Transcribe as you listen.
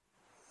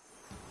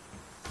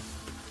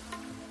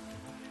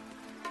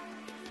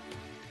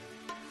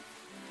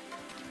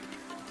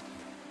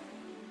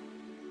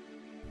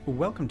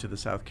Welcome to the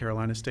South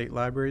Carolina State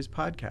Library's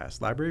podcast,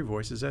 Library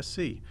Voices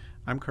SC.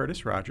 I'm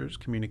Curtis Rogers,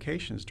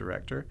 Communications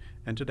Director,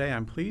 and today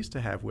I'm pleased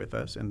to have with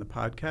us in the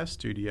podcast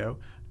studio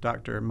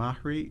Dr.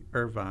 Mahri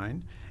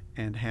Irvine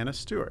and Hannah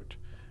Stewart.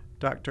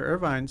 Dr.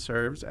 Irvine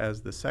serves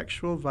as the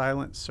Sexual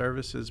Violence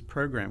Services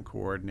Program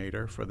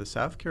Coordinator for the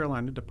South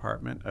Carolina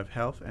Department of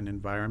Health and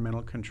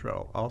Environmental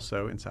Control.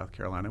 Also in South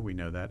Carolina, we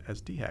know that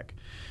as DHEC.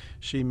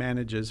 She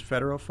manages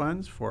federal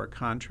funds for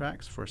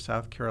contracts for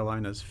South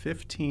Carolina's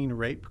 15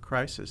 rape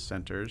crisis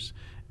centers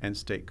and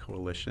state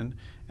coalition,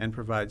 and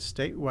provides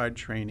statewide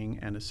training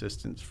and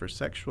assistance for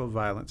sexual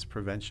violence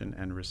prevention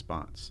and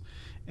response.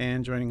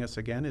 And joining us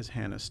again is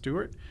Hannah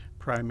Stewart,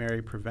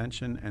 Primary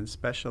Prevention and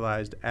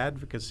Specialized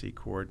Advocacy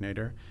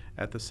Coordinator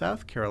at the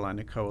South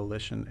Carolina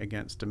Coalition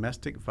Against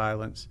Domestic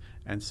Violence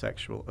and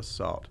Sexual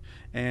Assault.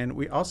 And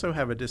we also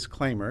have a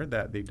disclaimer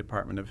that the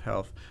Department of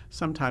Health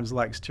sometimes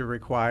likes to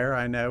require,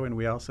 I know, and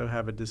we also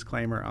have a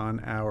disclaimer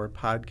on our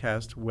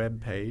podcast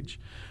webpage.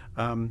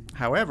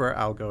 However,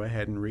 I'll go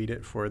ahead and read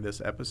it for this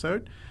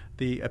episode.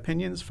 The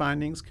opinions,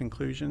 findings,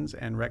 conclusions,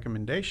 and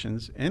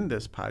recommendations in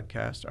this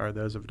podcast are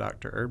those of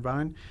Dr.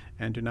 Irvine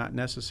and do not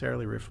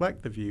necessarily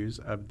reflect the views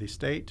of the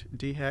state,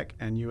 DHEC,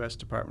 and U.S.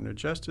 Department of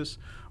Justice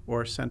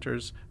or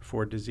Centers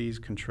for Disease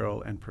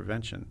Control and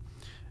Prevention.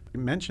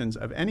 Mentions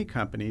of any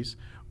companies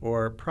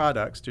or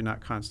products do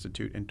not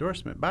constitute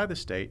endorsement by the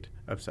state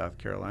of South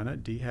Carolina,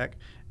 DHEC,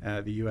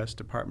 the U.S.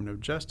 Department of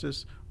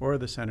Justice, or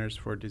the Centers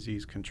for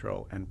Disease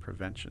Control and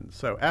Prevention.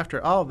 So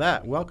after all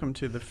that, welcome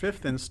to the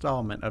 5th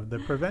installment of the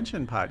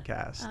Prevention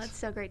Podcast. Oh, it's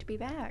so great to be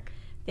back.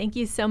 Thank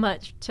you so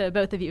much to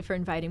both of you for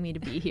inviting me to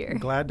be here.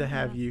 Glad to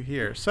have you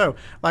here. So,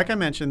 like I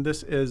mentioned,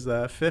 this is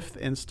the 5th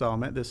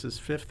installment. This is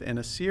 5th in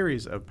a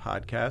series of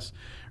podcasts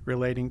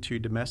relating to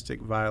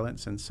domestic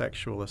violence and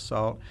sexual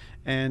assault.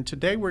 And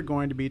today we're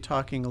going to be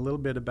talking a little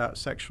bit about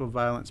sexual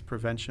violence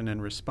prevention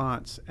and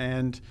response.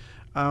 And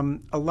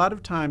a lot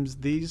of times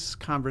these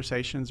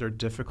conversations are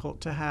difficult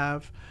to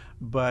have,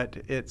 but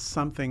it's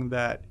something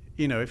that,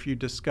 you know, if you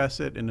discuss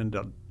it in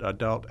an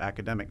adult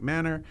academic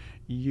manner,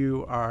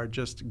 you are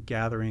just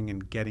gathering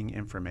and getting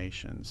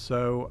information.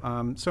 So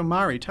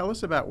Mari, tell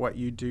us about what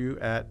you do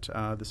at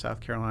the South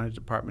Carolina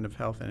Department of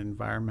Health and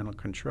Environmental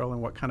Control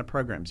and what kind of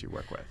programs you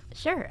work with.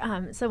 Sure.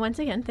 So once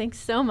again, thanks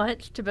so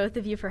much to both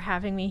of you for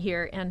having me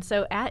here. And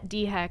so at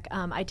DHEC,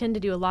 I tend to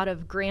do a lot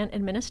of grant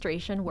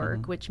administration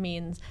work, which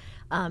means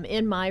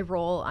in my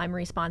role, I'm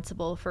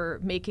responsible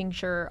for making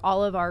sure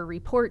all of our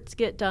reports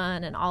get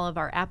done and all of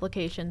our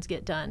applications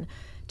get done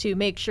to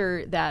make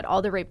sure that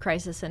all the rape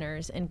crisis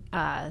centers in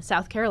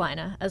South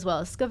Carolina, as well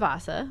as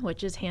SCCADVASA,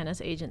 which is Hannah's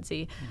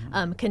agency,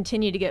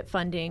 continue to get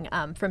funding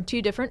from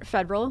 2 different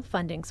federal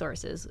funding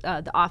sources,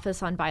 the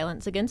Office on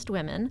Violence Against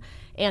Women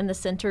and the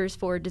Centers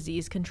for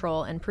Disease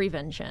Control and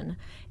Prevention.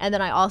 And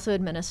then I also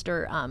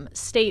administer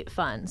state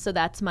funds, so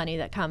that's money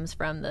that comes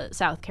from the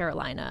South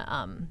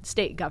Carolina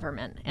state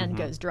government and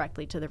goes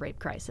directly to the rape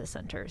crisis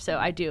center. So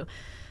I do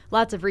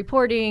lots of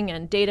reporting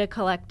and data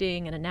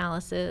collecting and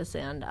analysis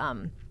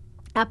and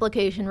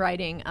application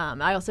writing.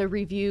 I also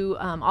review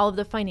all of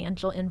the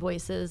financial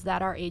invoices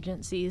that our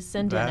agencies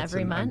send in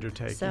every month.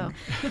 Undertaking. So,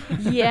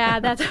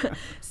 yeah,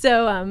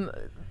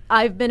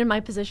 I've been in my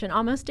position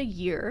almost a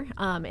year,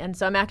 and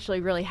so I'm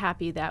actually really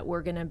happy that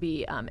we're going to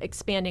be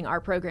expanding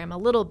our program a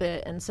little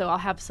bit, and so I'll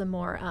have some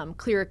more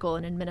clerical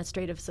and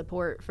administrative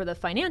support for the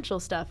financial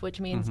stuff,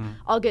 which means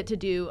I'll get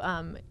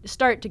to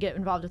start to get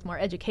involved with more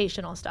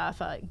educational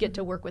stuff, get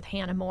to work with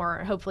Hannah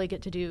more, hopefully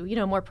get to do,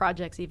 more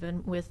projects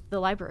even with the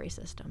library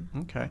system.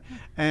 Okay.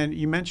 And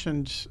you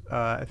mentioned,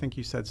 I think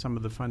you said some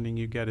of the funding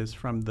you get is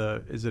from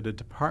is it a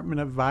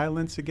Department of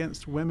Violence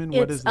Against Women?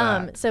 What is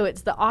that? So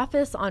it's the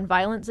Office on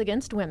Violence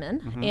Against Women.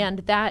 And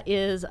that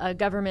is a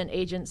government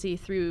agency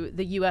through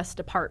the U.S.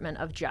 Department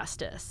of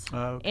Justice.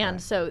 Okay.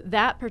 And so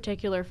that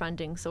particular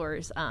funding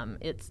source,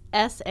 it's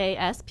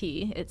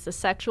SASP, it's the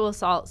Sexual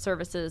Assault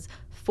Services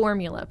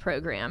Formula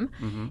Program,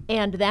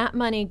 and that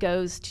money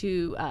goes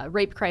to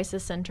rape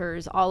crisis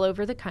centers all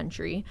over the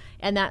country,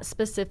 and that's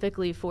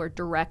specifically for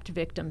direct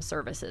victim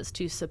services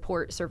to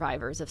support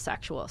survivors of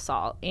sexual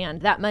assault. And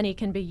that money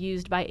can be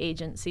used by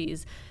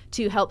agencies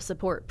to help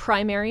support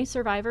primary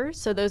survivors,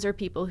 so those are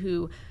people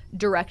who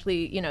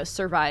directly,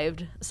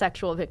 survived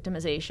sexual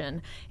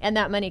victimization. And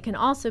that money can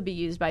also be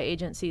used by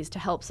agencies to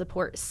help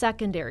support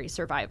secondary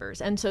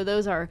survivors. And so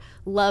those are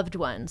loved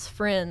ones,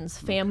 friends,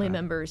 family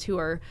members who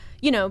are,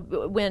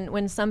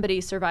 when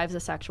somebody survives a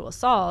sexual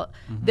assault,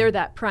 they're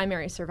that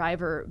primary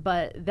survivor,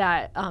 but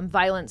that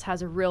violence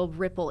has a real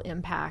ripple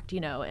impact,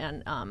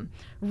 and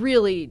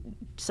really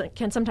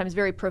can sometimes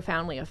very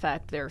profoundly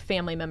affect their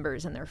family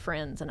members and their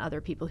friends and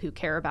other people who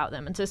care about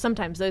them. And so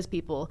sometimes those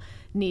people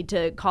need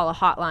to call a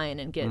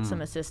hotline and get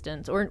some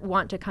assistance or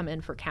want to come in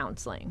for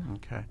counseling.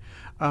 Okay.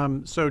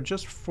 So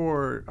just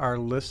for our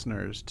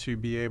listeners to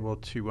be able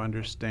to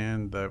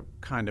understand the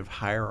kind of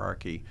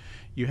hierarchy,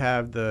 you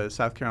have the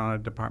South Carolina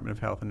Department of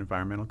Health and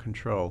Environmental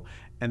Control,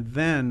 and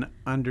then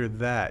under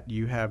that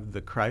you have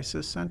the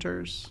crisis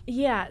centers?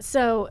 Yeah.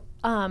 So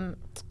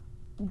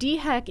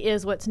DHEC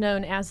is what's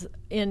known as,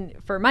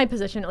 for my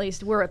position at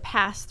least, we're a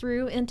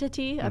pass-through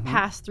entity, a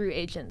pass-through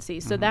agency.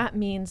 So that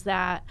means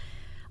that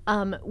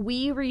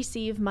we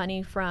receive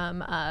money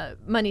from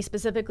money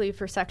specifically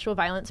for sexual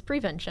violence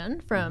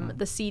prevention from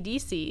the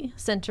CDC,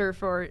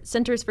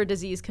 Centers for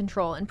Disease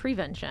Control and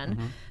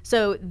Prevention.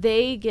 So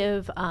they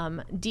give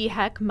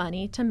DHEC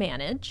money to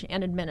manage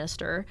and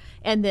administer,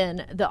 and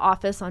then the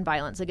Office on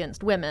Violence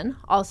Against Women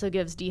also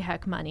gives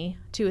DHEC money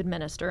to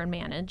administer and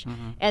manage.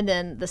 And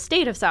then the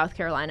state of South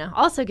Carolina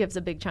also gives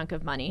a big chunk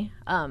of money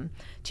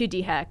to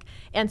DHEC.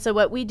 And so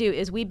what we do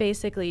is we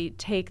basically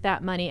take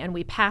that money and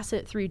we pass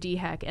it through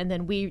DHEC, and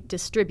then we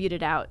distribute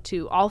it out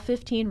to all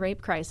 15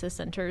 rape crisis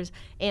centers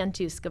and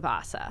to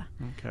SCCADVASA.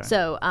 Okay.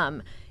 So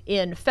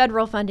in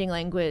federal funding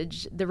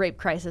language, the rape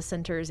crisis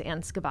centers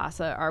and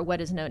SCCADVASA are what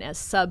is known as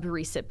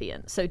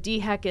sub-recipients. So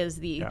DHEC is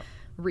the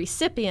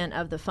recipient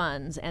of the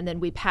funds, and then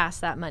we pass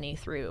that money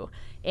through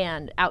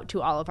and out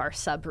to all of our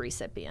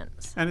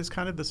sub-recipients. And it's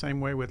kind of the same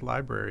way with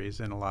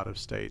libraries in a lot of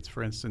states.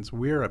 For instance,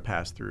 we're a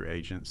pass-through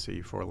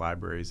agency for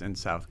libraries in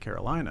South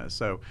Carolina.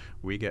 So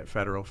we get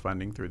federal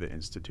funding through the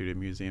Institute of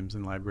Museums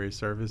and Library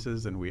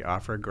Services, and we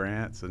offer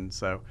grants. And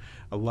so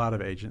a lot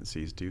of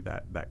agencies do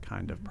that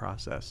kind of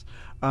process.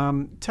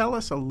 Tell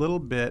us a little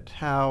bit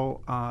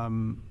how,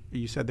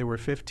 you said there were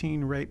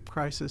 15 rape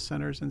crisis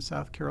centers in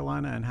South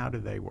Carolina, and how do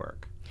they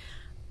work?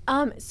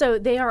 So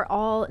they are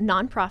all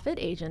nonprofit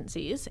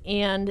agencies,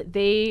 and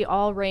they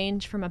all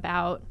range from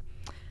about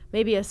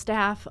maybe a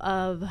staff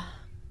of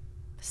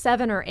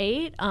 7 or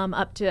 8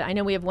 up to, I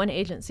know we have one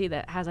agency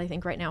that has, I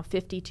think right now,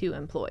 52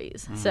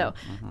 employees. So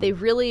they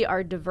really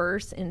are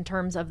diverse in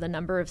terms of the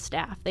number of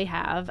staff they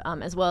have,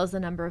 as well as the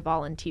number of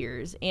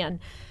volunteers. And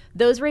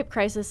those rape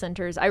crisis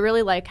centers, I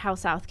really like how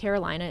South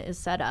Carolina is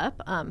set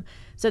up.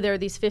 So there are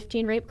these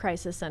 15 rape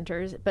crisis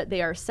centers, but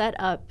they are set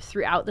up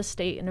throughout the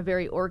state in a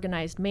very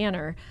organized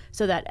manner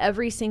so that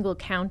every single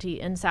county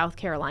in South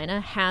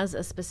Carolina has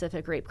a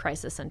specific rape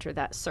crisis center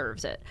that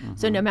serves it.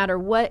 So no matter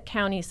what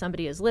county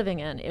somebody is living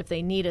in, if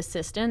they need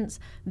assistance,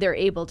 they're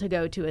able to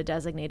go to a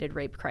designated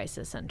rape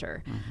crisis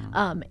center.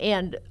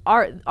 And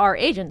our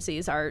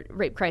agencies, our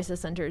rape crisis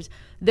centers,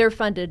 they're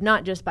funded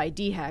not just by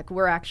DHEC.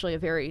 We're actually a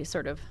very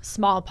sort of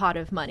small pot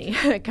of money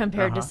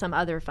compared to some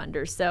other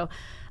funders. So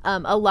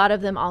a lot of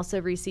them also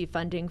receive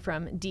funding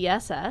from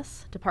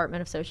DSS,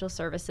 Department of Social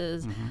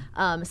Services.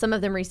 Some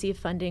of them receive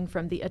funding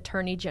from the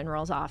Attorney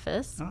General's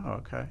office,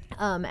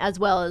 as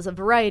well as a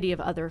variety of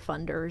other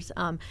funders.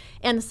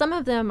 And some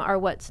of them are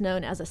what's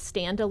known as a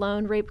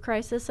standalone rape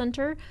crisis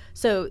center.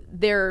 So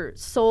their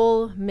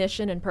sole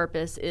mission and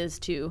purpose is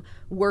to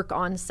work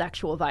on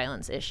sexual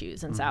violence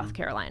issues in South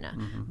Carolina.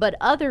 But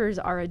others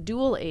are a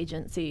dual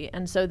agency,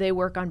 and so they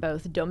work on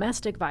both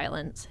domestic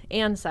violence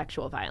and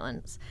sexual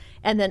violence.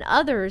 And then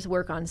others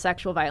work on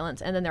sexual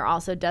violence, and then they're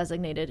also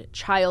designated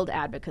child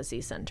advocacy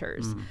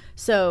centers.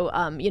 So,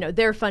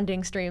 their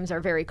funding streams are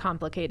very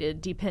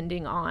complicated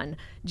depending on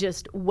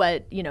just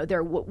what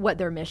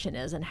their mission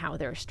is and how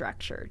they're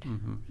structured.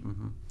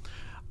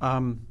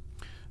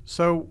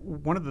 So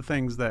one of the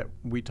things that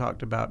we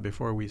talked about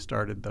before we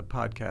started the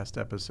podcast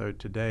episode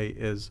today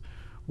is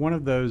one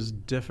of those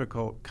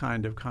difficult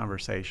kind of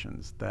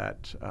conversations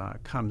that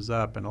comes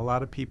up, and a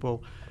lot of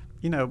people,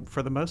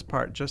 for the most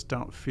part, just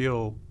don't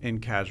feel in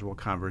casual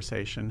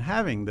conversation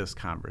having this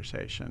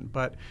conversation.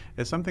 But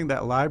it's something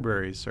that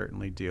libraries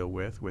certainly deal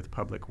with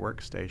public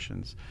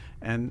workstations,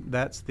 and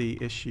that's the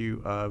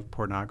issue of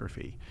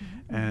pornography.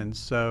 And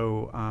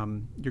so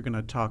you're going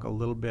to talk a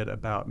little bit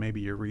about maybe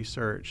your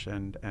research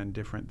and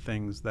different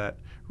things that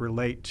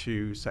relate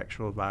to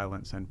sexual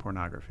violence and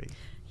pornography.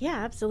 Yeah,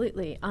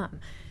 absolutely.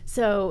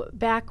 So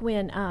back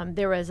when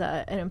there was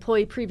an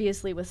employee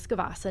previously with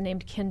SCCADVASA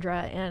named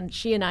Kendra, and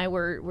she and I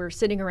were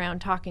sitting around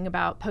talking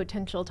about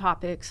potential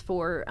topics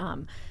for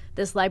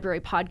this library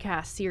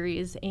podcast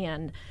series,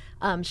 and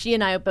she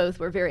and I both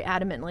were very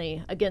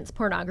adamantly against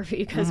pornography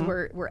because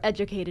we're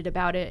educated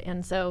about it.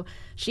 And so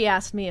she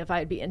asked me if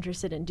I'd be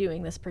interested in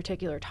doing this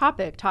particular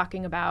topic,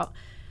 talking about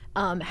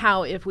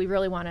how if we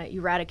really want to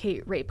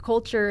eradicate rape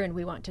culture and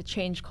we want to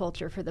change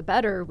culture for the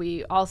better,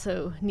 we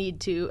also need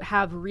to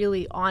have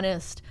really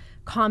honest,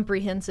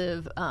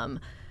 comprehensive,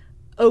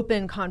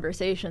 open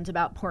conversations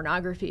about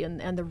pornography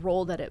and the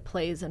role that it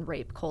plays in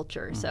rape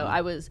culture. So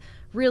I was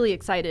really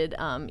excited,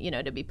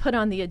 to be put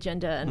on the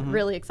agenda, and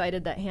really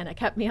excited that Hannah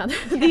kept me on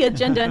the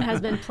agenda and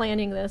has been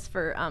planning this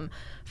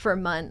for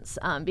months,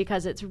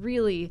 because it's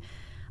really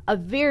a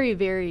very,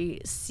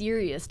 very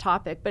serious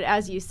topic. But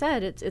as you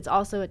said, it's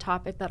also a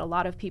topic that a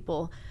lot of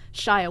people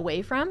shy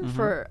away from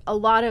for a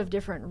lot of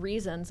different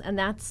reasons. And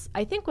that's,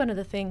 I think, one of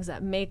the things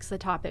that makes the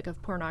topic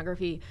of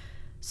pornography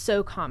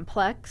so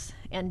complex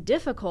and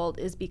difficult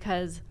is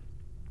because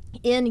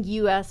in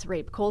U.S.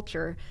 rape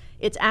culture,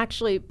 it's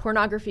actually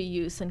pornography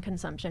use and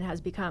consumption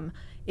has become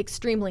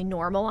extremely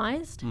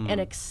normalized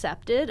and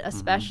accepted,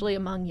 especially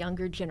among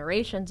younger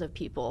generations of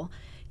people.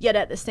 Yet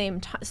at the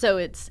same time, so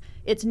it's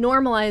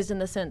normalized in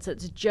the sense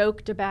it's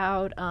joked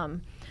about.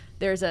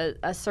 there's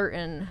a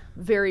certain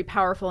very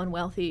powerful and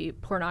wealthy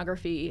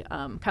pornography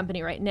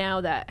company right now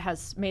that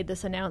has made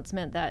this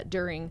announcement that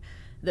during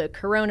the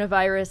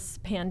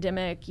coronavirus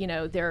pandemic,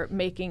 they're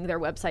making their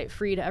website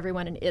free to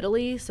everyone in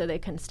Italy so they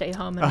can stay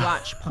home and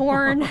watch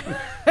porn.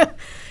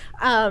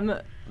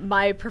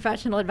 My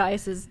professional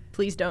advice is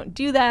please don't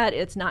do that.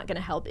 It's not going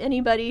to help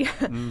anybody.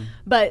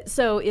 But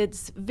so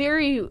it's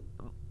very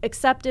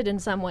accepted in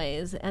some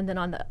ways. And then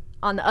on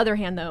the other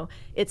hand, though,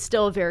 it's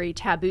still a very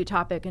taboo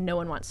topic and no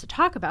one wants to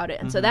talk about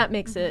it. And so that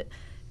makes it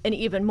an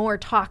even more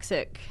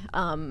toxic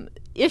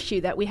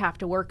issue that we have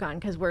to work on,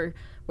 because we're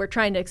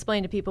trying to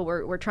explain to people,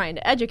 we're trying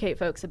to educate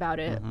folks about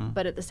it,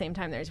 but at the same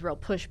time there's real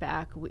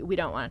pushback. We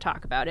don't want to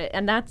talk about it.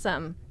 And that's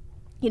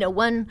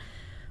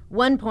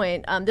one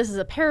point, this is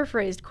a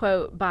paraphrased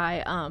quote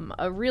by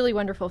a really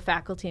wonderful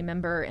faculty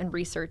member and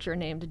researcher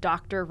named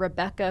Dr.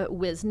 Rebecca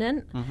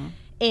Wisnant.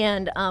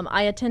 And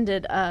I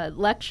attended a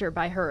lecture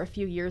by her a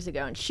few years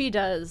ago, and she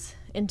does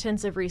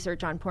intensive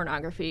research on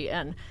pornography,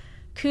 and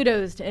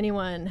kudos to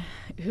anyone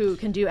who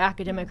can do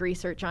academic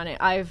research on it.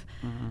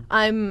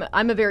 I'm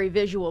a very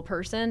visual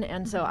person,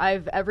 and so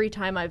every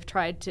time I've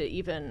tried to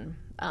even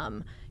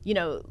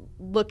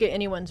look at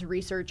anyone's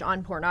research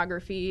on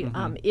pornography,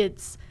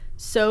 it's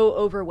so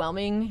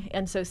overwhelming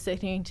and so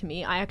sickening to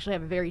me. I actually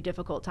have a very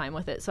difficult time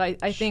with it. So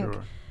I think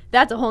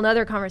that's a whole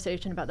nother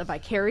conversation about the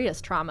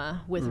vicarious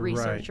trauma with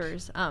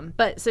researchers.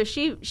 But so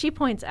she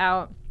points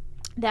out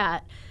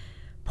that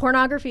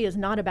pornography is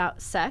not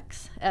about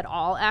sex at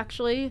all,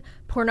 actually.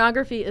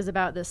 Pornography is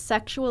about the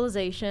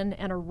sexualization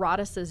and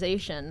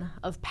eroticization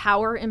of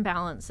power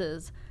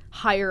imbalances,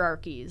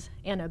 hierarchies,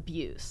 and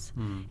abuse.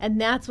 And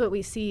that's what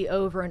we see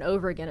over and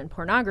over again in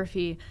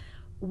pornography.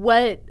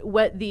 What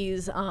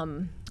these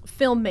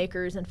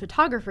filmmakers and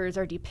photographers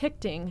are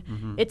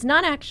depicting, it's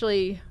not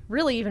actually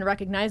really even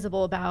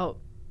recognizable about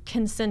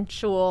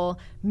consensual,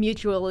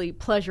 mutually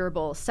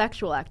pleasurable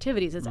sexual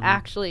activities. It's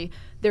actually,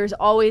 there's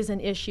always an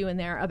issue in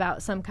there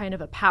about some kind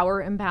of a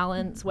power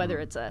imbalance, whether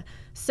it's a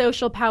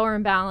social power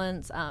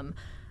imbalance,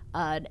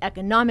 an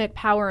economic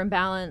power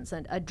imbalance,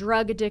 and a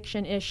drug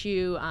addiction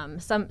issue,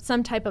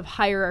 some type of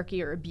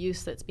hierarchy or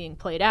abuse that's being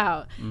played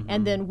out.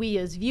 And then we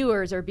as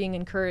viewers are being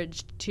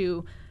encouraged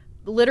to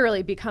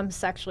literally become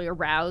sexually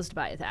aroused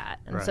by that.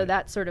 And so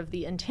that's sort of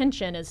the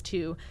intention, is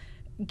to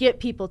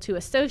get people to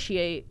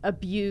associate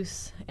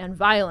abuse and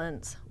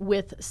violence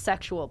with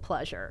sexual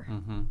pleasure.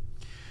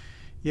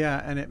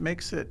 Yeah, and it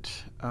makes it,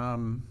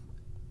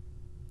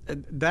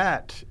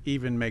 that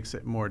even makes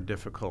it more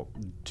difficult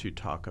to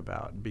talk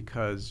about,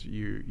 because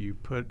you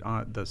put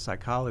on the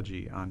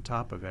psychology on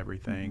top of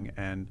everything,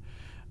 and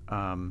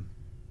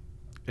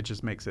it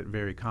just makes it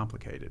very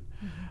complicated.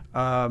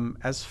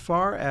 As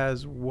far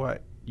as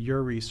what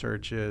your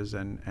research is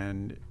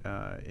and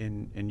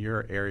in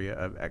your area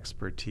of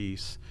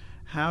expertise,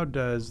 how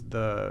does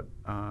the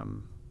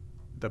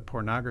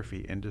pornography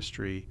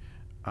industry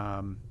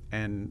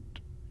and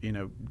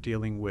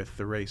dealing with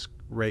the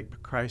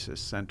rape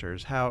crisis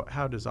centers,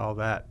 how does all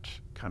that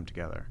come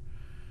together?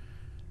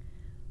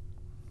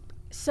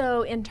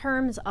 So in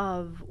terms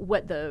of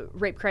what the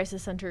rape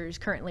crisis centers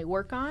currently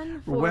work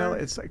on? Well,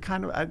 it's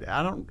kind of,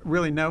 I don't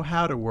really know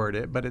how to word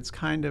it, but it's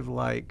kind of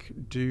like,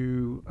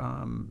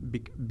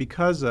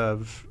 because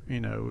of,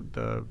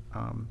 the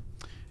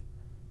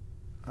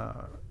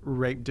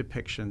rape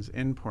depictions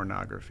in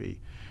pornography,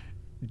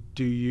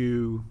 do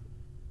you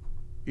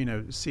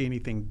see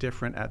anything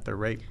different at the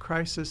rape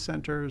crisis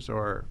centers,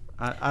 or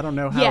I don't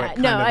know how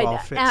it all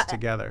fits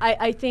together.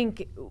 I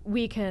think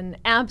we can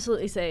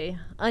absolutely say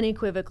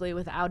unequivocally,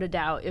 without a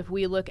doubt, if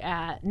we look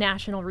at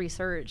national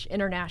research,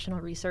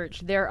 international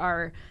research, there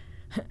are,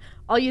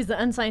 I'll use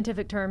the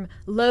unscientific term,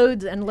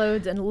 loads and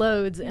loads and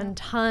loads and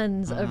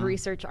tons of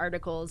research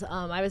articles.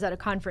 I was at a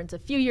conference a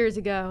few years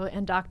ago,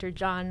 and Dr.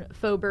 John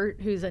Fobert,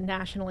 who's a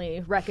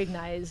nationally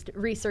recognized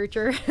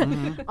researcher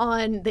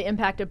on the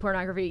impact of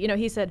pornography,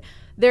 he said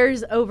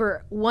there's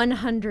over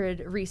 100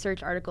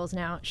 research articles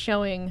now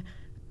showing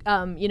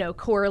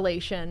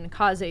correlation,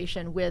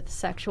 causation with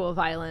sexual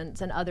violence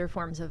and other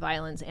forms of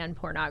violence and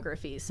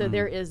pornography. So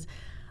there is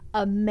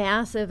a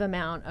massive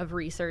amount of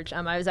research.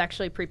 I was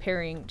actually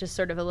preparing just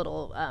sort of a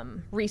little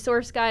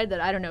resource guide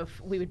that I don't know if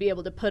we would be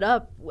able to put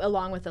up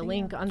along with a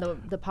link on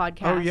the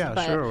podcast. Oh,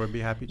 yeah, sure. We'd be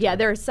happy to. Yeah,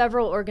 there are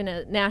several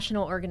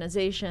national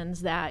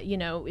organizations that,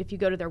 if you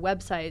go to their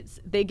websites,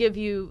 they give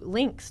you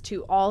links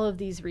to all of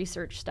these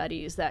research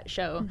studies that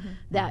show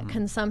that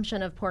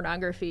consumption of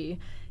pornography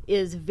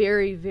is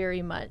very,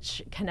 very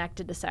much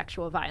connected to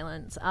sexual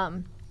violence.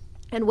 And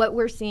what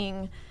we're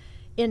seeing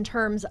in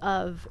terms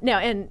of now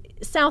in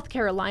South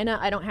Carolina,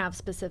 I don't have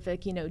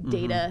specific,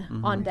 data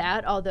on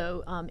that.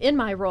 Although in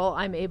my role,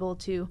 I'm able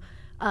to,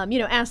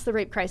 ask the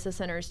rape crisis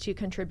centers to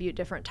contribute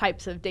different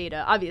types of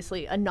data.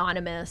 Obviously,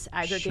 anonymous,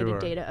 aggregated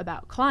data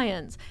about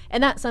clients,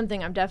 and that's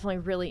something I'm definitely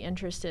really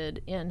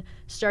interested in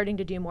starting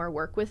to do more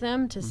work with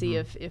them to see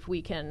if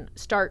we can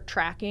start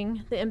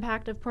tracking the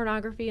impact of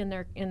pornography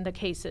in the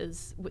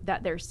cases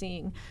that they're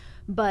seeing.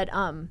 But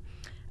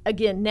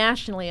again,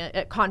 nationally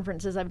at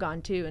conferences I've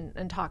gone to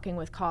and talking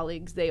with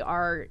colleagues, they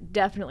are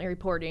definitely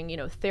reporting,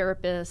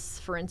 therapists,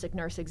 forensic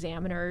nurse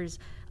examiners,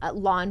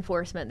 law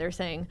enforcement. They're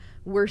saying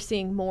we're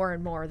seeing more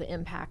and more the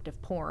impact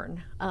of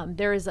porn.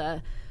 There is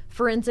a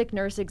forensic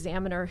nurse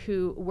examiner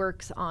who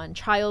works on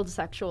child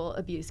sexual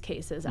abuse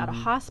cases at a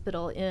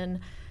hospital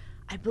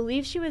I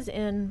believe she was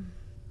in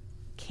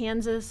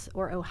Kansas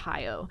or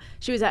Ohio.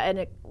 She was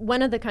at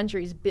one of the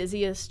country's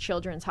busiest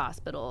children's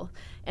hospital,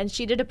 and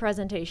she did a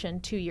presentation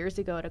 2 years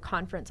ago at a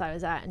conference I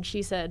was at, and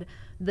she said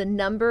the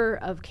number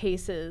of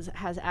cases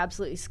has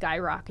absolutely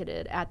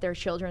skyrocketed at their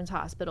children's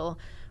hospital,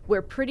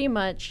 where pretty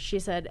much, she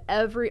said,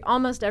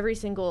 almost every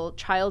single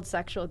child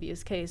sexual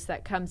abuse case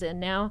that comes in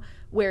now,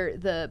 where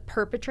the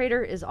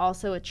perpetrator is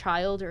also a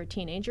child or a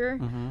teenager,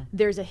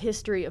 there's a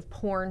history of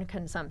porn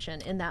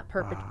consumption in that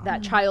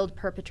that child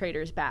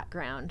perpetrator's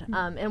background.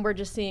 And we're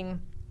just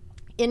seeing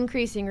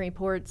increasing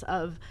reports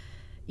of,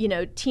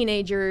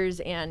 teenagers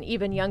and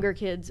even younger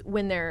kids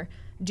when they're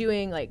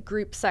doing like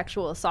group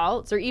sexual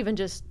assaults or even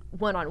just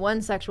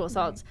one-on-one sexual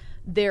assaults,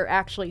 they're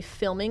actually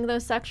filming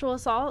those sexual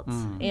assaults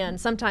and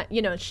sometimes,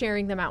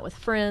 sharing them out with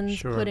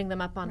friends, putting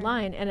them up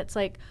online. And it's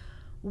like,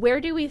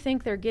 where do we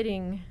think they're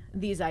getting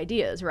these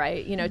ideas,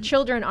 right?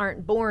 Children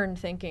aren't born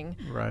thinking,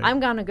 I'm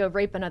going to go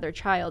rape another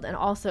child and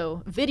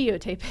also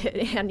videotape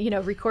it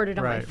and, record it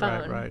on my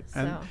phone. Right.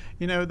 So.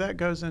 And, that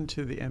goes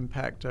into the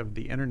impact of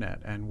the internet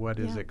and what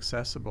is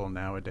accessible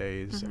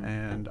nowadays,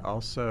 and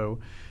also,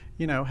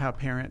 how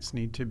parents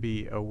need to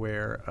be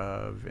aware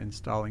of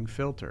installing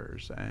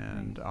filters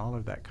and all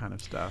of that kind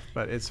of stuff.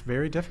 But it's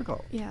very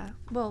difficult. Yeah.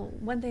 Well,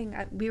 one thing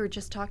we were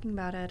just talking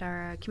about at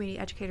our Community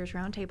Educators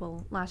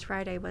Roundtable last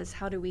Friday was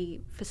how do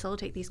we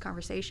facilitate these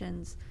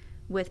conversations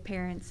with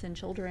parents and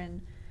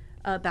children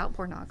about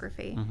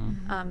pornography,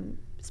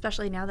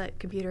 especially now that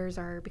computers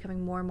are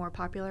becoming more and more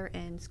popular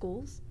in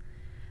schools.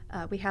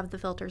 We have the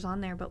filters on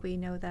there, but we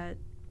know that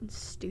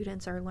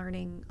students are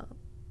learning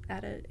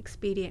at an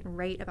expedient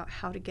rate about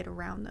how to get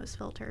around those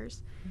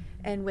filters.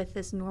 And with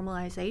this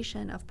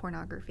normalization of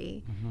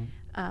pornography,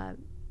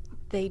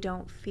 they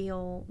don't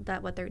feel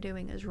that what they're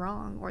doing is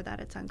wrong or that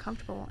it's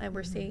uncomfortable. And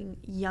we're seeing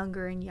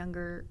younger and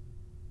younger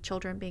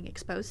children being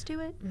exposed to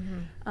it.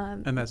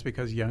 And that's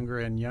because younger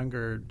and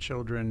younger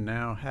children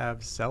now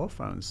have cell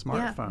phones,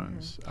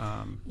 smartphones.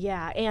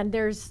 And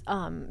there's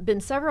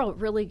been several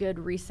really good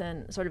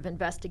recent sort of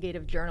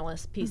investigative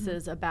journalist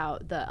pieces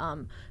about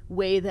the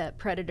way that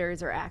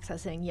predators are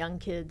accessing young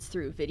kids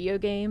through video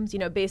games.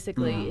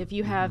 Basically, if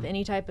you have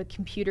any type of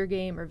computer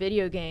game or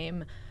video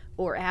game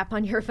or app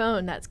on your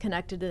phone that's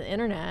connected to the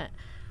internet,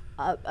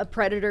 a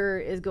predator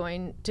is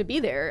going to be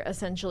there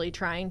essentially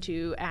trying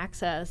to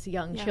access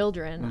young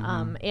children.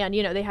 And,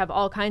 they have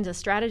all kinds of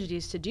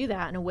strategies to do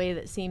that in a way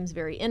that seems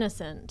very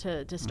innocent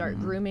to start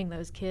grooming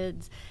those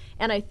kids.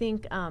 And I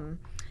think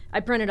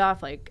I printed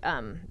off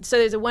so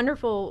there's a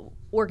wonderful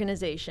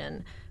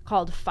organization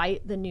called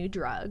Fight the New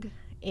Drug.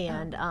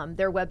 And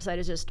their website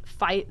is just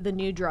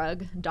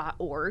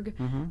fightthenewdrug.org.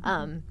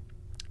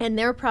 And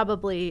they're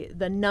probably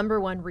the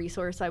number one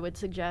resource I would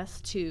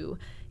suggest to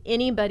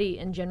anybody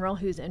in general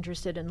who's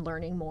interested in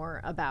learning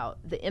more about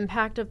the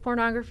impact of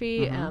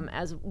pornography,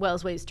 as well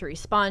as ways to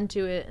respond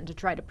to it and to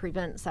try to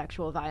prevent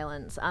sexual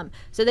violence.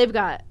 So they've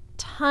got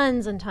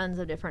tons and tons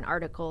of different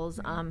articles.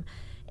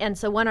 And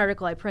so one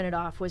article I printed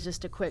off was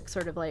just a quick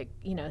sort of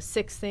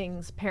 6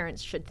 things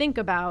parents should think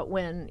about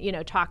when,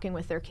 talking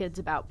with their kids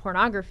about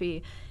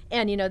pornography.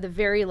 And, the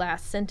very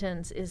last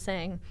sentence is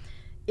saying,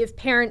 if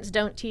parents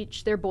don't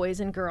teach their boys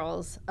and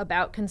girls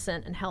about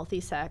consent and healthy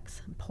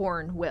sex,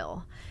 porn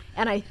will.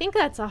 And I think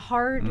that's a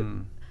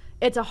hard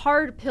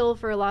pill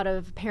for a lot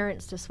of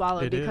parents to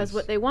swallow because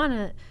what they want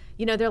to,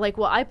 they're like,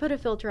 well, I put a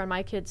filter on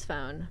my kid's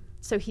phone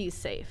so he's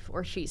safe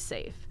or she's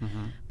safe.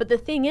 But the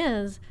thing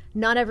is,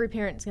 not every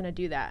parent's going to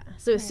do that.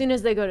 So as soon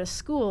as they go to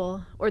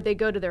school or they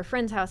go to their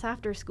friend's house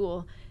after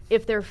school,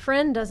 if their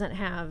friend doesn't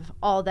have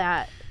all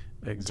that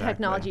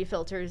technology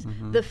filters,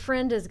 the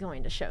friend is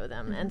going to show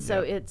them. And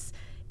so it's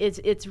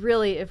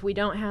really, if we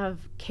don't have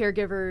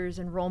caregivers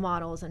and role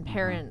models and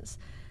parents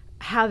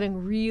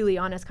having really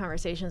honest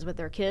conversations with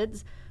their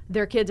kids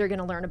are going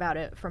to learn about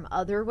it from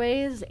other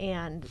ways,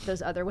 and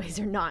those other ways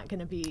are not going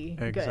to be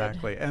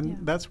good. And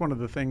that's one of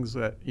the things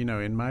that,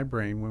 in my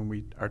brain when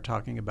we are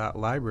talking about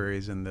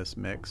libraries in this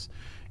mix,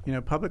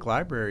 public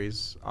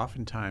libraries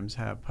oftentimes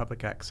have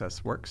public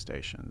access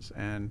workstations,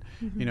 and,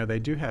 they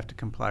do have to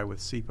comply with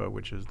SEPA,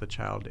 which is the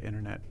Child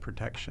Internet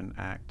Protection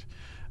Act.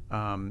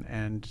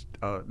 And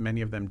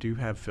many of them do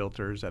have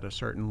filters at a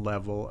certain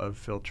level of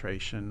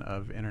filtration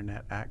of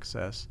internet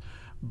access.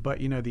 But,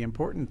 the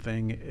important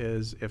thing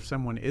is if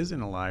someone is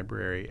in a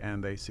library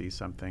and they see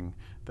something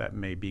that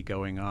may be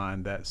going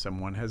on that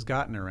someone has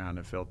gotten around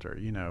a filter,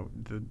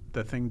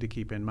 the thing to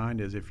keep in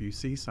mind is if you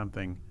see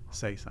something,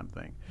 say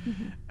something.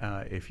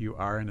 If you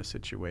are in a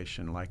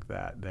situation like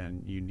that,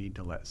 then you need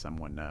to let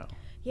someone know.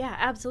 Yeah,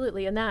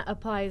 absolutely. And that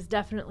applies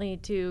definitely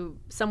to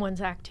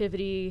someone's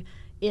activity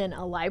in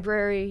a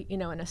library,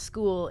 in a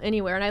school,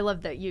 anywhere. And I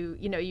love that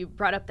you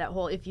brought up that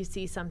whole if you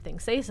see something,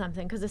 say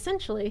something, because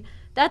essentially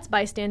that's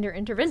bystander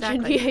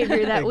intervention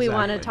behavior that we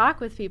want to talk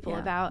with people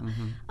about.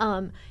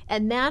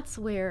 And that's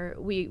where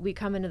we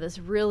come into this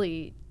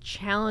really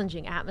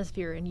challenging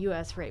atmosphere in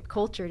U.S. rape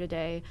culture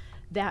today,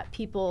 that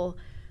people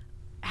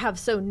have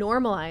so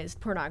normalized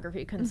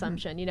pornography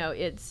consumption.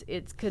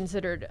 It's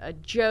considered a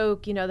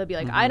joke. They'll be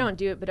like, I don't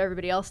do it, but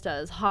everybody else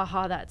does. Ha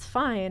ha, that's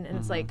fine. And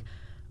it's like,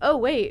 oh,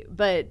 wait,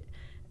 but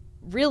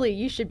really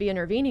you should be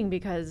intervening,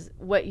 because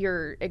what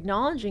you're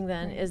acknowledging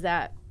then is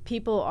that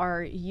people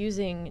are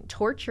using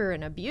torture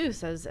and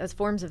abuse as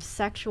forms of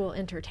sexual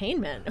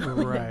entertainment.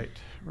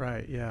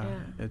 Right. Yeah.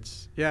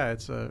 It's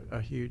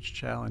a huge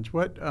challenge.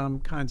 What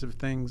kinds of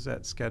things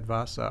at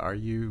SCADVASA are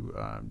you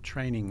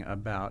training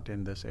about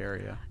in this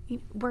area?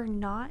 We're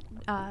not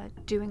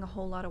doing a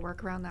whole lot of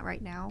work around that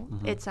right now.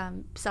 It's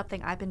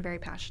something I've been very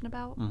passionate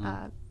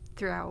about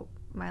throughout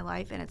my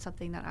life, and it's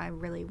something that I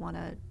really want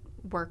to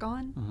work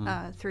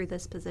on through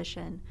this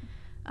position.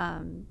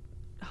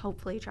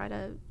 Hopefully try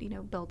to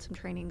build some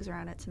trainings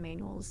around it, some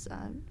manuals,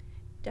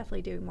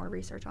 definitely doing more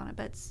research on it,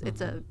 but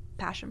it's a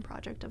passion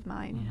project of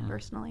mine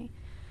personally.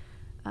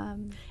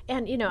 And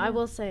I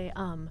will say,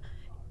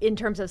 in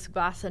terms of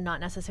SCADVASA not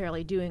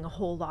necessarily doing a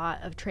whole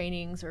lot of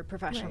trainings or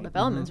professional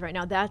developments right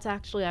now, that's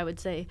actually, I would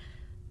say,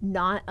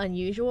 not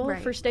unusual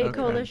for state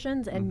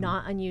coalitions and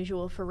not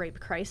unusual for rape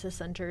crisis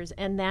centers.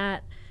 And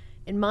that,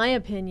 in my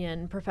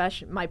opinion,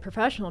 my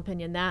professional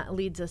opinion, that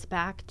leads us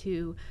back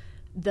to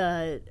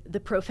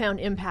the profound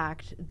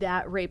impact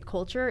that rape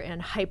culture and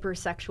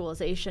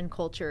hypersexualization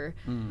culture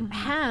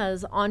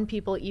has on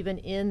people, even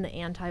in the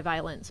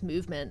anti-violence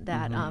movement.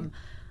 That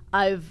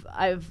I've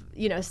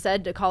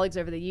said to colleagues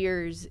over the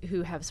years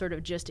who have sort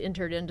of just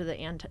entered into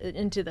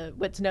the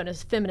what's known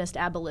as feminist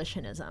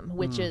abolitionism,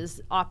 which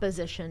is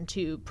opposition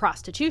to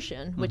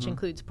prostitution, which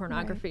includes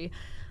pornography.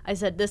 I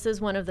said this is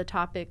one of the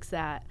topics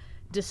that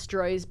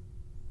destroys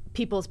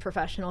people's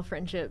professional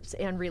friendships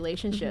and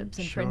relationships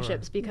and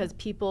friendships, because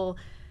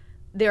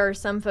there are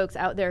some folks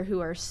out there who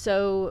are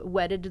so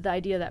wedded to the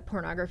idea that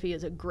pornography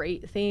is a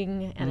great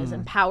thing and is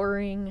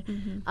empowering,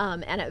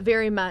 and at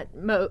very much,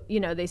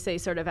 they say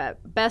sort of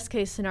at best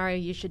case scenario,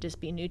 you should just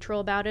be neutral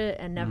about it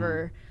and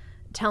never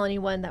tell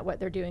anyone that what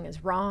they're doing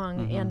is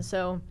wrong. And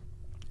so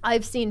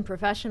I've seen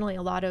professionally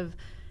a lot of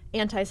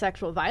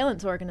anti-sexual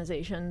violence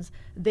organizations,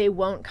 they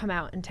won't come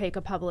out and take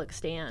a public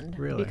stand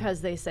because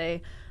they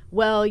say,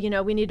 well,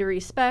 we need to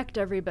respect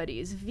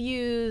everybody's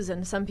views,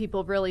 and some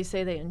people really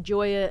say they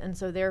enjoy it, and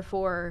so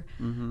therefore,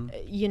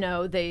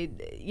 they,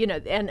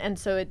 and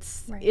so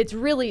it's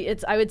really,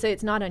 I would say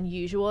it's not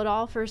unusual at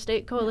all for a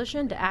state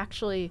coalition to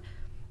actually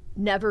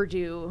never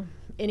do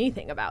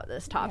anything about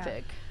this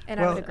topic. And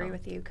I would agree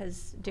with you,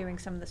 because doing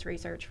some of this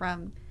research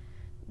from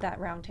that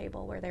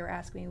roundtable where they were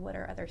asking me what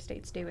are other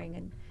states doing,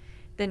 and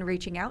then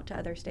reaching out to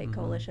other state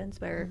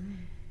coalitions where,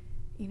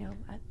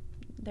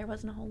 there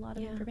wasn't a whole lot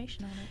of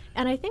information on it.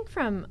 And I think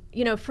from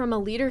a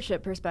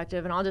leadership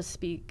perspective, and I'll just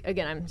speak,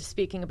 again, I'm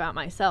speaking about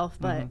myself,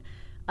 but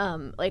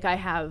like I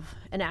have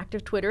an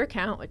active Twitter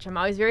account, which I'm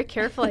always very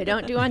careful I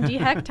don't do on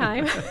DHEC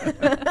time.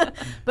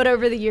 But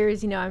over the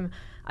years, I'm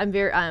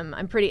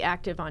pretty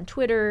active on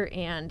Twitter,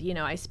 and,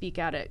 I speak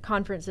out at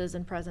conferences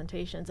and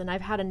presentations, and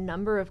I've had a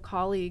number of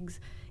colleagues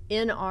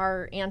in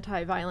our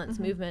anti-violence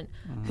movement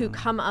who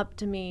come up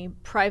to me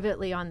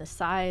privately on the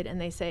side and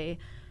they say,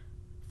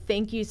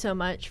 thank you so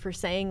much for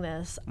saying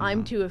this.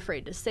 I'm too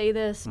afraid to say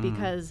this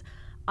because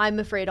I'm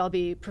afraid I'll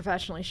be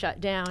professionally shut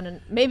down.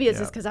 And maybe it's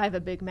just because I have a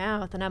big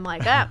mouth, and I'm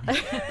like,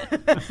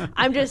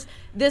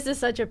 this is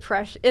such a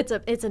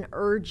it's an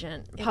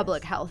urgent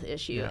public health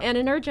issue and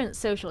an urgent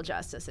social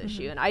justice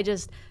issue. And I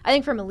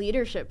think from a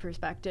leadership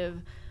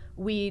perspective,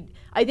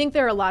 I think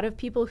there are a lot of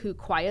people who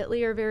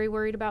quietly are very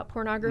worried about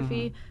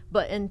pornography,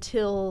 but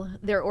until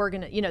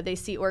they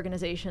see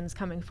organizations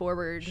coming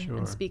forward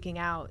and speaking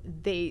out,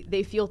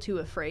 they feel too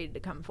afraid to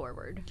come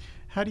forward.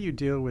 How do you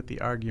deal with the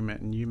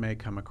argument, and you may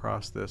come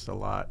across this a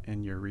lot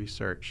in your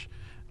research,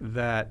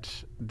 that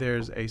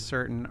there's a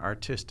certain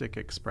artistic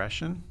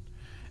expression,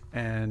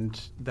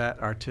 and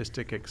that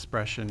artistic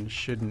expression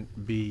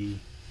shouldn't be,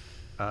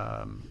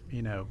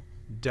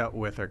 dealt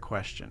with or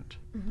questioned?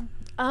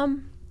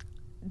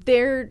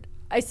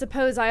 I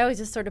suppose I always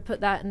just sort of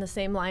put that in the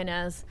same line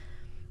as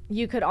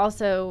you could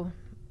also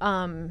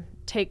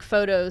take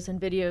photos and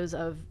videos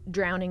of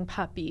drowning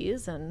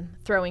puppies and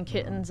throwing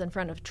kittens in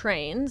front of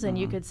trains, and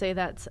you could say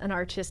that's an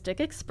artistic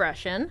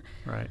expression.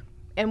 Right.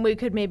 And we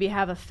could maybe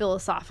have a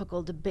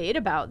philosophical debate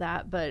about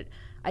that, but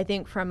I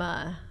think from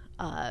a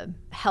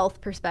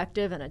health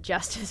perspective and a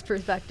justice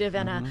perspective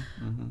and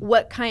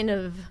what kind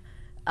of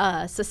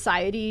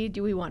society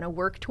do we want to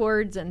work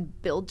towards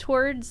and build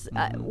towards?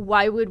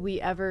 Why would we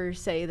ever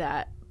say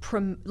that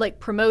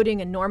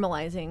promoting and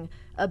normalizing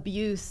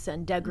abuse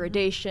and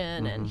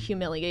degradation and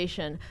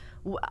humiliation?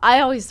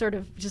 I always sort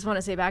of just want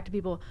to say back to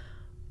people,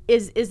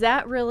 Is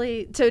that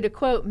really, so to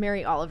quote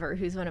Mary Oliver,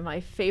 who's one of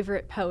my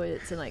favorite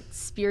poets and like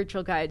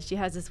spiritual guides, she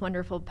has this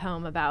wonderful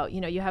poem about,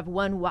 you have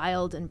one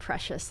wild and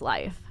precious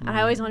life. And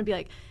I always want to be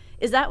like,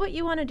 is that what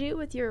you want to do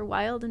with your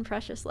wild and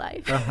precious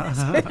life?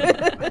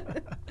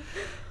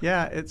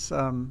 Yeah, it's,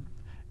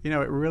 it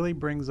really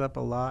brings up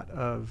a lot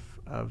of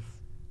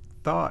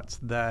thoughts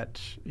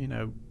that,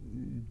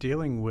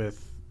 dealing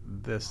with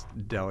this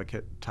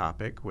delicate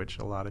topic, which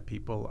a lot of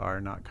people are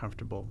not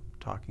comfortable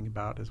talking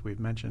about, as we've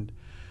mentioned,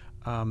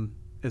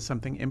 is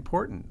something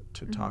important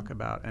to talk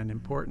about and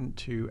important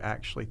to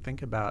actually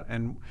think about.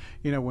 And,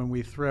 when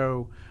we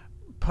throw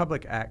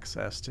public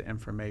access to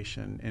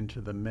information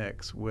into the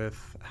mix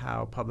with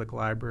how public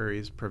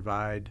libraries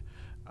provide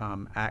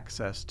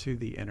access to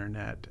the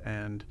internet,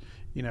 and,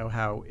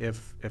 how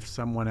if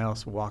someone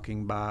else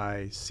walking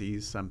by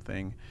sees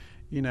something,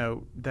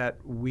 that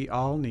we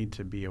all need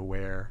to be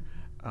aware,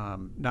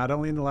 not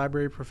only in the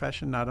library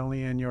profession, not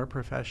only in your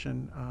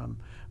profession,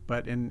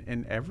 but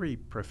in every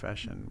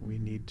profession, we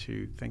need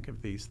to think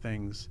of these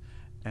things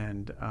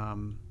and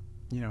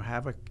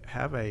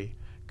have a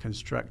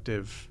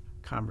constructive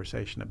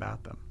conversation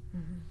about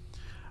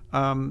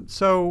them.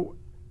 So,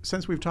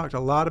 since we've talked a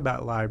lot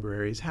about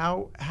libraries,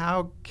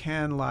 how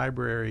can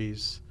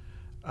libraries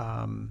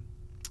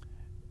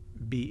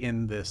be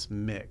in this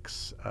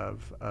mix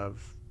of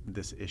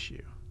this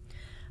issue?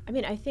 I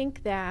mean, I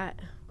think that,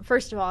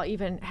 first of all,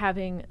 even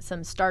having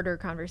some starter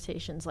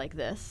conversations like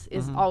this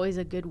is always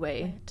a good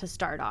way to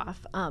start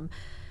off. I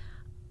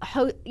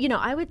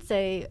would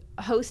say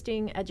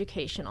hosting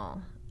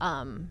educational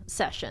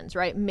sessions,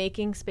 right?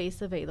 Making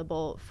space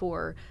available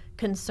for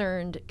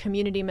concerned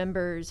community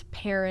members,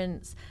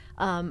 parents.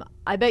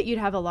 I bet you'd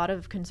have a lot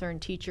of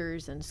concerned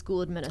teachers and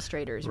school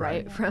administrators,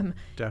 right? From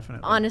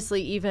definitely,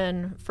 honestly,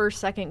 even first,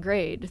 second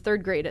grade,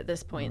 third grade at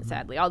this point,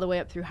 sadly, all the way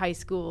up through high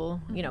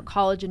school,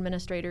 college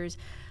administrators.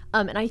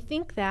 And I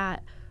think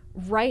that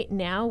right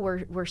now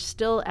we're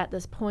still at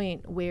this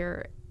point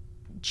where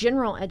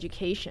general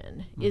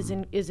education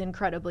is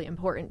incredibly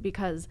important,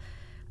 because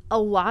a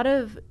lot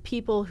of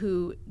people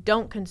who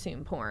don't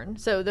consume porn,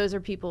 so those are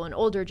people in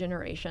older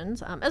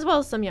generations, as well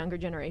as some younger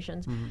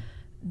generations,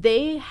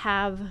 they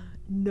have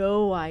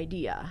no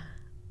idea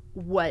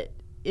what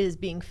is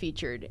being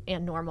featured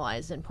and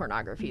normalized in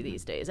pornography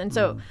these days. And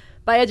so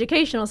by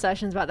educational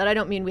sessions about that, I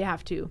don't mean we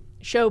have to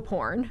show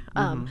porn,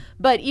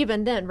 but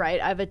even then,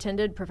 right, I've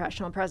attended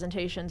professional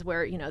presentations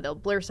where, they'll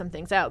blur some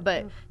things out,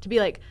 but to be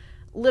like,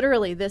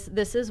 literally,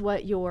 this is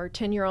what your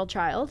 10-year-old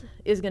child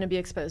is going to be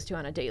exposed to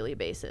on a daily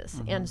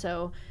basis. And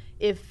so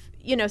if,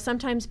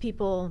 sometimes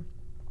people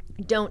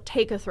don't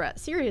take a threat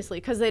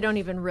seriously because they don't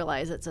even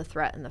realize it's a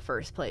threat in the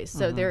first place.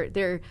 So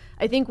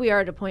I think we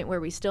are at a point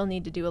where we still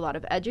need to do a lot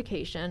of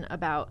education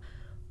about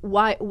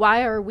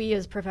why are we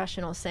as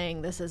professionals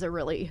saying this is a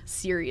really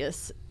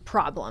serious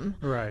problem.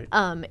 Right.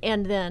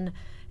 And then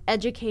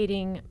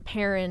educating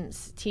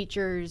parents,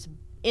 teachers,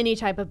 any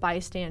type of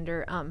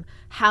bystander,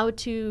 how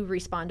to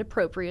respond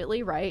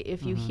appropriately, right?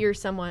 If you hear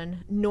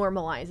someone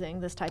normalizing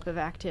this type of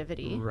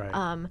activity,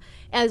 right.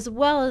 As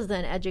well as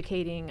then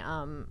educating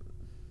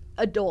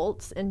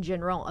adults in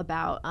general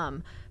about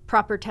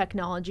proper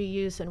technology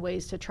use and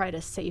ways to try to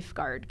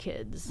safeguard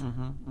kids.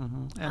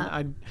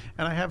 And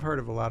I have heard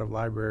of a lot of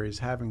libraries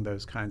having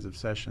those kinds of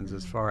sessions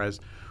as far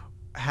as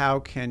how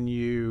can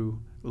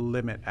you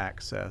limit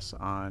access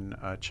on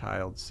a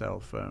child's cell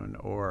phone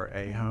or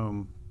a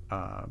home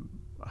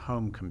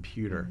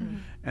computer.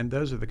 And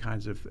those are the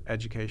kinds of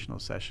educational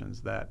sessions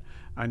that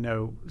I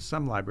know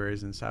some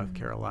libraries in South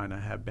Carolina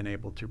have been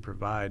able to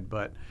provide,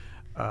 but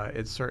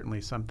it's certainly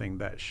something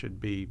that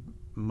should be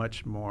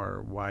much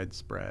more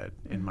widespread,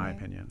 in my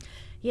opinion.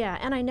 Yeah,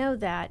 and I know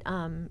that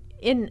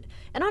and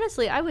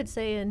honestly, I would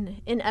say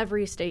in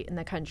every state in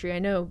the country, I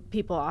know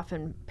people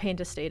often paint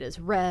a state as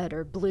red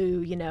or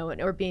blue,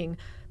 or being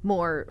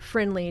more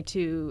friendly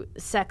to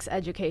sex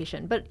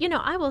education. But,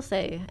 I will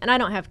say, and I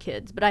don't have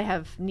kids, but I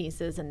have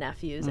nieces and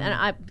nephews, and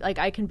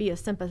I can be a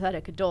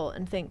sympathetic adult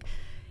and think,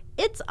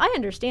 I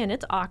understand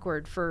it's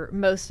awkward for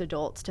most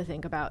adults to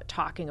think about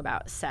talking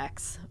about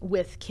sex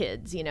with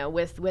kids,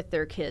 with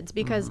their kids,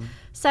 because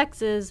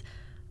sex is,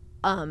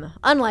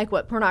 unlike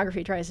what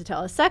pornography tries to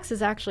tell us, sex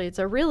is actually, it's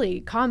a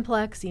really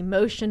complex,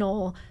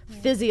 emotional,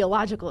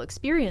 physiological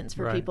experience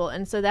for people.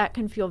 And so that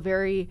can feel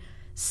very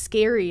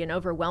scary and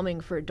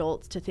overwhelming for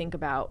adults to think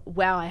about,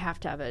 wow, I have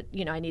to have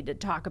I need to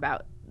talk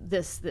about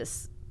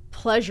this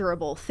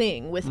pleasurable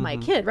thing with my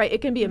kid, right?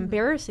 It can be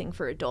embarrassing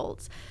for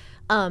adults.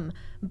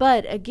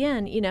 But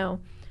again,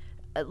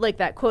 like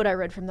that quote I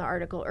read from the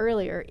article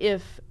earlier,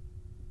 if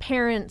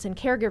parents and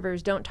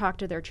caregivers don't talk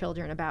to their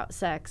children about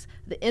sex,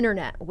 the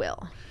internet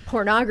will.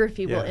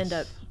 Pornography will end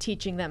up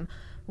teaching them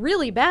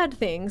really bad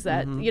things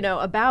that,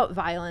 about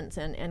violence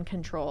and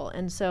control.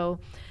 And so,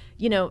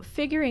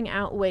 figuring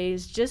out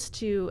ways just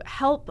to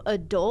help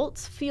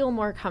adults feel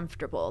more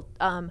comfortable,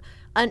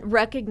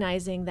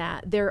 recognizing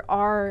that there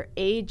are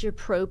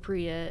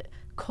age-appropriate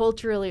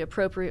culturally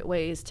appropriate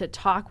ways to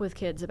talk with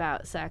kids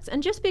about sex.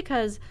 And just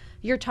because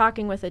you're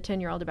talking with a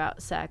 10-year-old about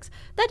sex,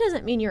 that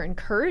doesn't mean you're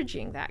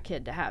encouraging that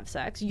kid to have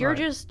sex. You're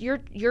just,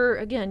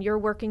 you're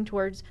working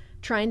towards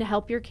trying to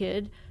help your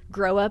kid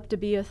grow up to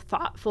be a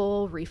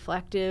thoughtful,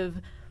 reflective,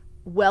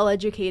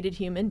 well-educated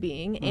human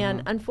being.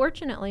 And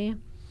unfortunately,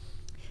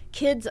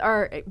 kids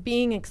are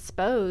being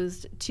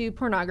exposed to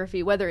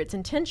pornography, whether it's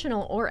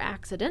intentional or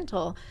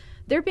accidental.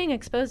 They're being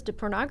exposed to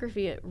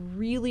pornography at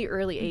really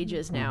early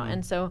ages now.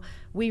 And so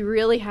we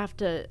really have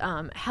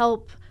to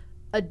help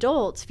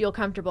adults feel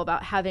comfortable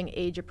about having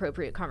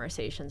age-appropriate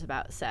conversations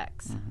about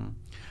sex.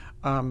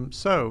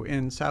 So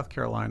in South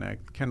Carolina,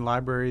 can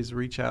libraries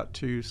reach out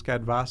to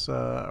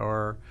SCADVASA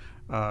or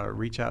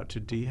reach out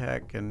to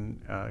DHEC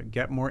and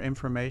get more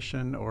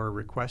information or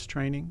request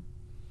training?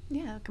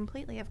 Yeah,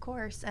 completely, of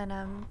course. And,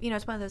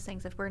 it's one of those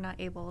things, if we're not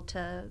able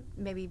to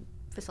maybe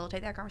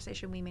facilitate that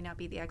conversation, we may not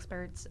be the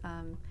experts,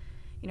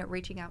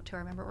 reaching out to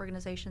our member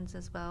organizations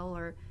as well,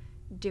 or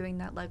doing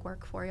that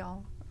legwork for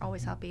y'all.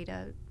 Always happy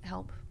to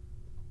help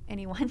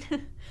anyone.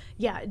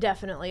 Yeah,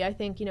 definitely. I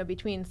think,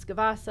 between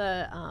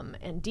SCADVASA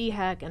and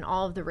DHEC and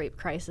all of the rape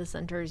crisis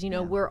centers,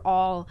 we're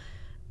all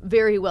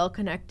very well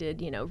connected,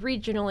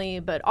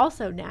 regionally, but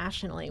also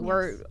nationally. Yes.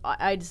 We're,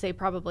 I'd say,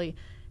 probably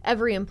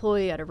every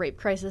employee at a rape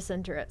crisis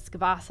center at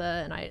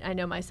SCADVASA, and I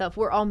know myself,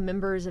 we're all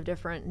members of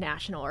different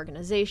national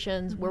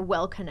organizations. We're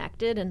well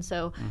connected, and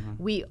so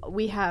we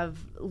have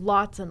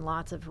lots and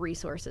lots of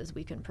resources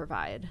we can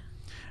provide.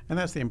 And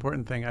that's the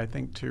important thing, I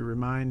think, to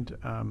remind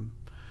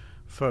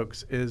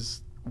folks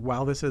is,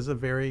 while this is a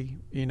very,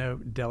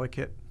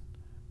 delicate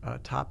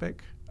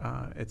topic,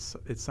 it's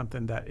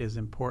something that is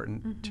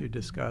important to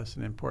discuss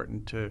and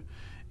important to,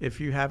 if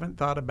you haven't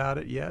thought about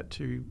it yet,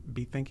 to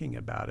be thinking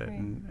about it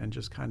and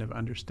just kind of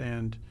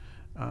understand,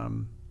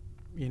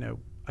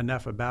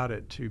 enough about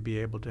it to be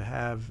able to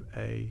have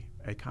a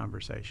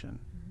conversation,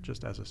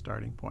 just as a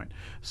starting point.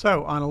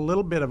 So on a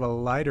little bit of a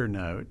lighter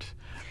note,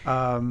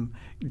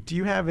 do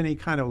you have any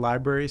kind of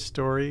library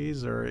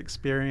stories or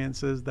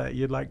experiences that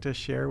you'd like to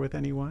share with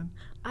anyone?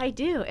 I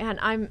do, and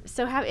I'm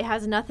so happy. It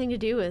has nothing to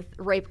do with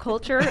rape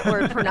culture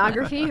or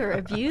pornography or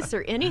abuse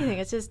or anything.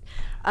 It's just,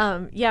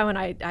 when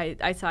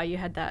I saw you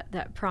had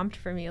that prompt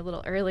for me a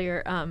little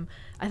earlier, I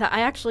thought I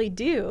actually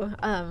do.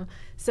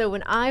 So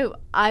when I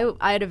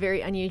had a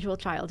very unusual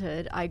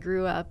childhood. I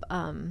grew up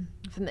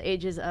from the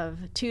ages of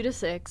 2 to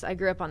 6. I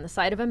grew up on the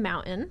side of a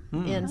mountain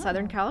in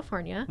Southern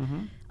California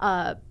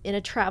in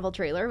a travel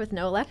trailer with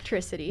no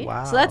electricity.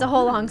 Wow. So that's a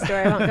whole long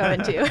story I won't go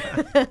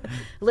into.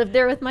 Lived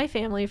there with my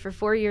family for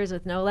 4 years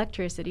with no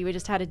electricity. We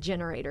just had a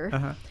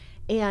generator.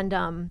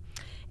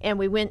 And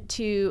we went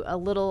to a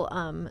little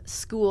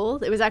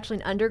school. It was actually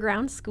an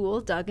underground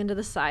school dug into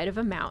the side of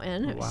a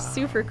mountain. It was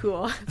super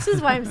cool. This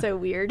is why I'm so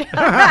weird.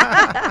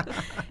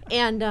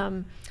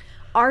 And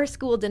our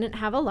school didn't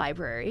have a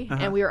library,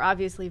 and we were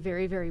obviously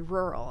very, very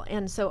rural.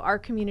 And so our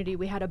community,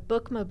 we had a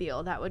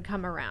bookmobile that would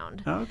come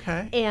around.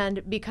 Okay. And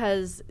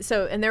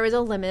and there was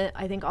a limit.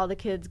 I think all the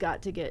kids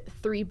got to get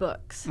 3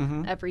 books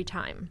every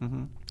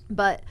time.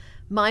 But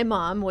my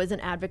mom was an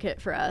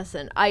advocate for us,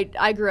 and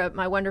I grew up,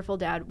 my wonderful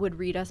dad would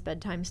read us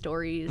bedtime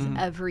stories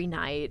every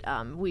night.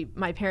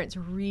 My parents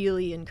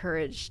really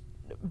encouraged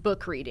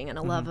book reading and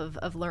a love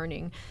of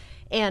learning.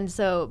 And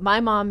so my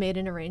mom made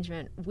an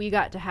arrangement. We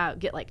got to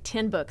get like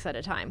 10 books at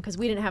a time because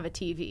we didn't have a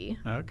TV.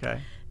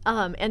 Okay.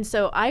 And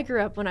so I grew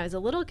up, when I was a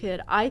little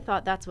kid, I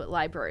thought that's what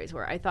libraries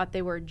were. I thought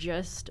they were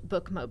just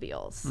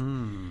bookmobiles.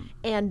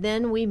 And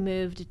then we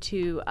moved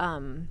to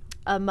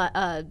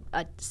a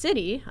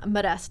city,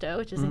 Modesto,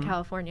 which is in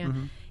California.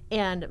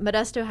 And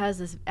Modesto has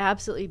this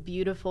absolutely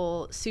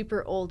beautiful,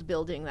 super old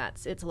building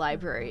that's its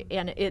library.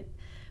 And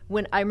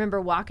when I remember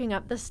walking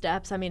up the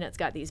steps, it's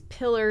got these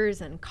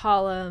pillars and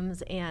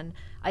columns, and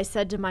I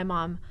said to my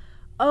mom,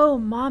 "Oh,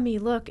 Mommy,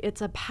 look,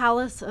 it's a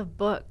palace of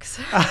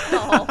books."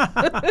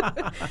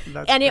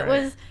 And it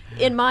was,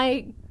 in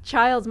my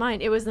child's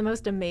mind, it was the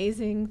most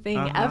amazing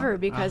thing ever,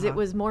 because it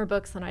was more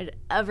books than I'd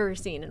ever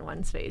seen in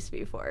one space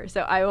before.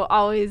 So I will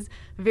always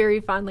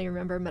very fondly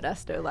remember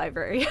Modesto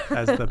Library.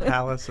 As the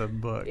palace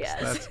of books.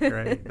 Yes. That's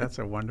great. That's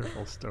a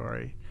wonderful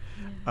story.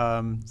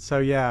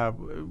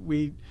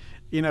 We,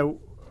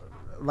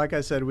 like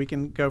I said, we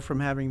can go from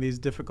having these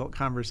difficult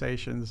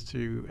conversations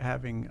to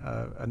having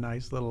a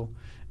nice little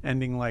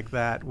ending like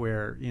that,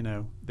 where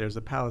there's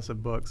a palace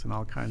of books and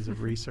all kinds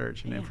of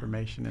research and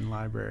information in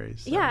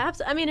libraries. So. Yeah,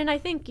 absolutely. And I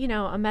think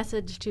a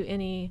message to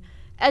any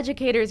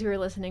educators who are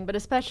listening, but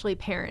especially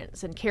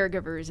parents and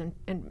caregivers and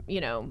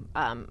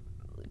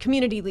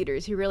community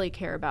leaders who really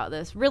care about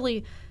this,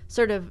 really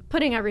sort of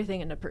putting everything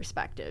into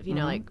perspective.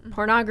 Like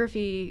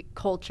pornography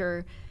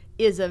culture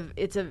it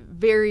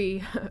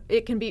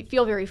can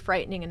feel very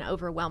frightening and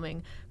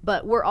overwhelming,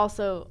 but we're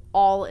also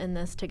all in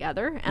this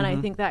together, and I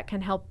think that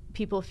can help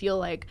people feel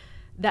like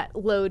that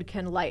load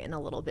can lighten a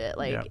little bit.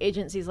 Like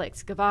agencies like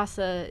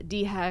SCADVASA,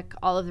 DHEC,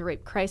 all of the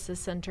rape crisis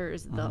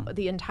centers,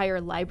 the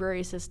entire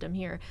library system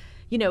here,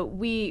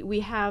 we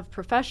have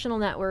professional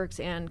networks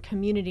and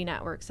community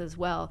networks as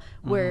well,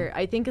 where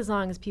I think as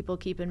long as people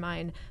keep in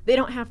mind, they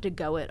don't have to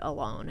go it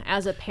alone.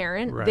 As a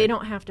parent, Right. they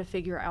don't have to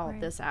figure all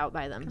this out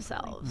by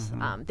themselves.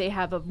 Mm-hmm. They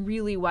have a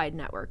really wide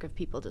network of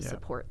people to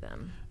support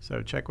them.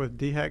 So check with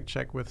DHEC,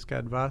 check with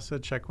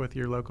SCADVASA, check with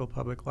your local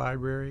public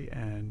library,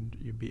 and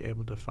you'll be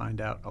able to find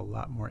out a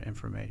lot more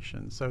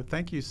information. So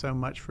thank you so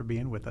much for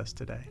being with us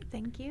today.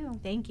 Thank you.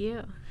 Thank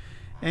you.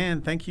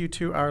 And thank you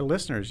to our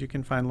listeners. You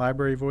can find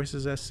Library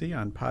Voices SC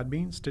on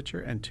Podbean,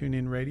 Stitcher, and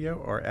TuneIn Radio,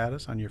 or add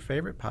us on your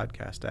favorite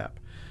podcast app.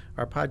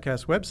 Our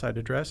podcast website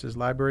address is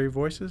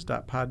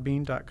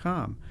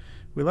libraryvoices.podbean.com.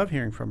 We love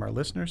hearing from our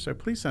listeners, so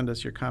please send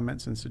us your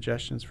comments and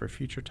suggestions for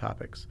future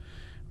topics.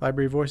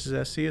 Library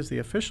Voices SC is the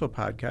official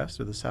podcast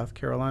of the South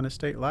Carolina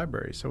State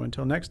Library. So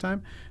until next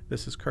time,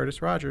 this is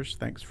Curtis Rogers.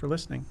 Thanks for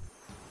listening.